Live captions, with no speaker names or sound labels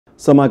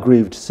Some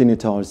aggrieved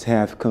senators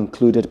have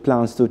concluded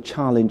plans to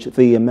challenge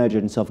the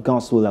emergence of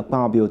Godswill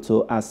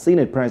Akpabio as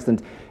Senate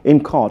President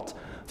in court.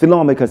 The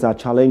lawmakers are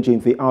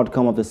challenging the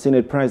outcome of the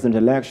Senate President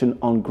election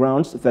on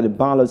grounds that the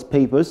ballot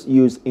papers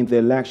used in the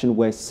election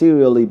were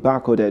serially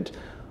barcoded.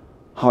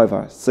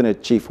 However,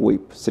 Senate Chief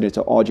Whip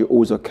Senator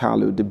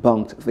Oshiomhole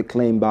debunked the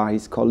claim by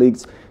his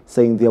colleagues,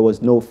 saying there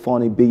was no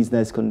funny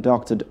business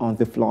conducted on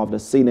the floor of the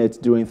Senate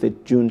during the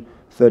June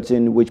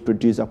 13, which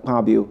produced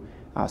Akpabio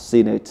as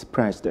Senate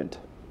President.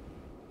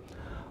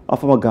 A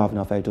former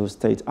governor of Edo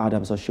State,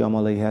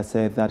 Oshiomhole, has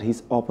said that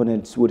his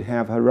opponents would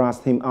have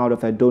harassed him out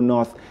of Edo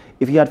North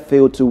if he had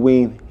failed to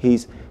win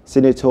his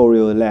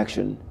senatorial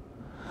election.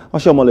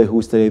 Oshiomhole, who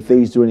stated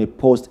this during a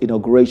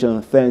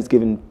post-inauguration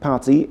Thanksgiving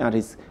party at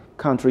his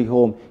country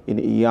home in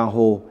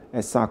Oshiomhole,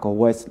 Esako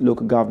West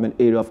local government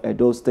area of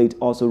Edo State,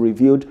 also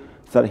revealed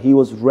that he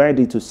was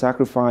ready to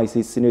sacrifice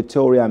his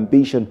senatorial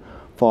ambition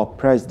for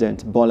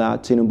President Bola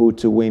Tinubu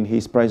to win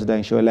his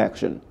presidential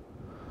election.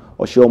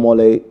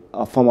 Oshiomhole,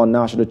 a former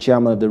national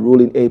chairman of the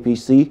ruling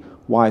APC,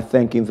 while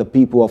thanking the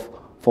people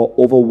for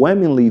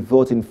overwhelmingly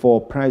voting for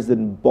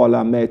President Bola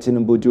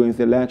Tinubu during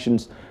the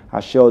elections,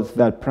 assured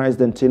that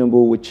President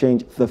Tinubu will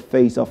change the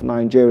face of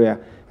Nigeria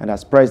and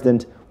as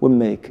president will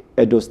make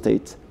Edo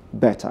State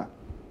better.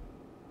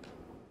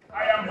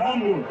 I am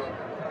humbled.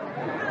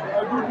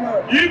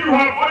 If you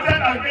have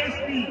voted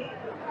against me,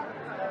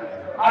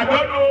 I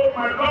don't know,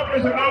 my blood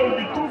pressure now will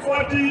be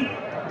 240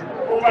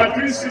 over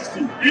 360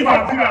 if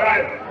I'm still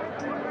alive.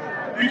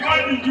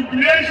 Because the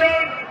jubilation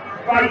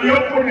by the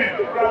opponent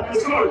will be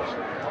such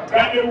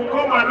that they will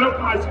come and knock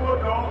my small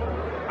door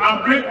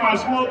and break my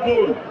small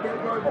bone.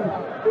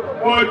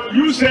 But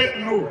you said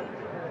no.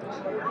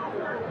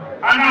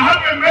 And I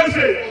have a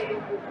message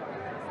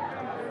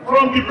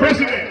from the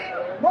president.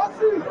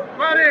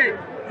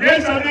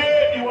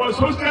 Yesterday, he was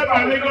hosted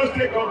by Lagos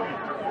State government.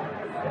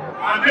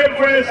 And then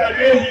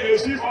yesterday, he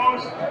received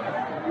us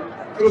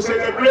to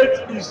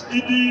celebrate his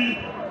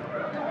Edo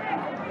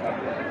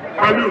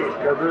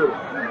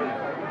North.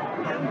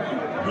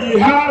 He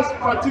has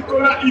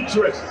particular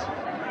interest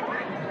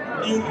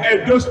in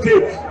Edo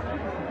State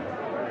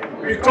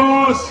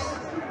because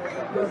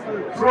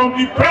from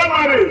the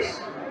primaries,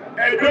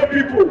 Edo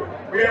people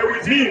were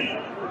with him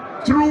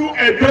through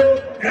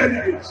Edo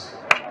delegates.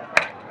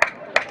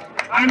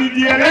 And in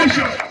the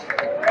elections,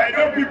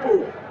 Edo people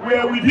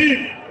were with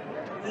him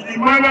in the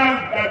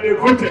manner that they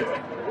voted.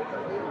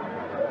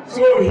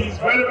 So he's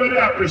very, very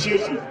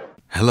appreciative.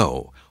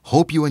 Hello,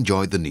 hope you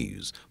enjoyed the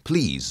news.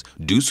 Please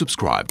do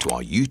subscribe to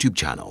our YouTube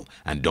channel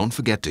and don't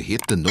forget to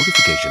hit the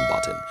notification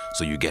button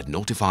so you get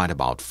notified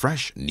about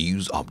fresh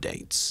news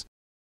updates.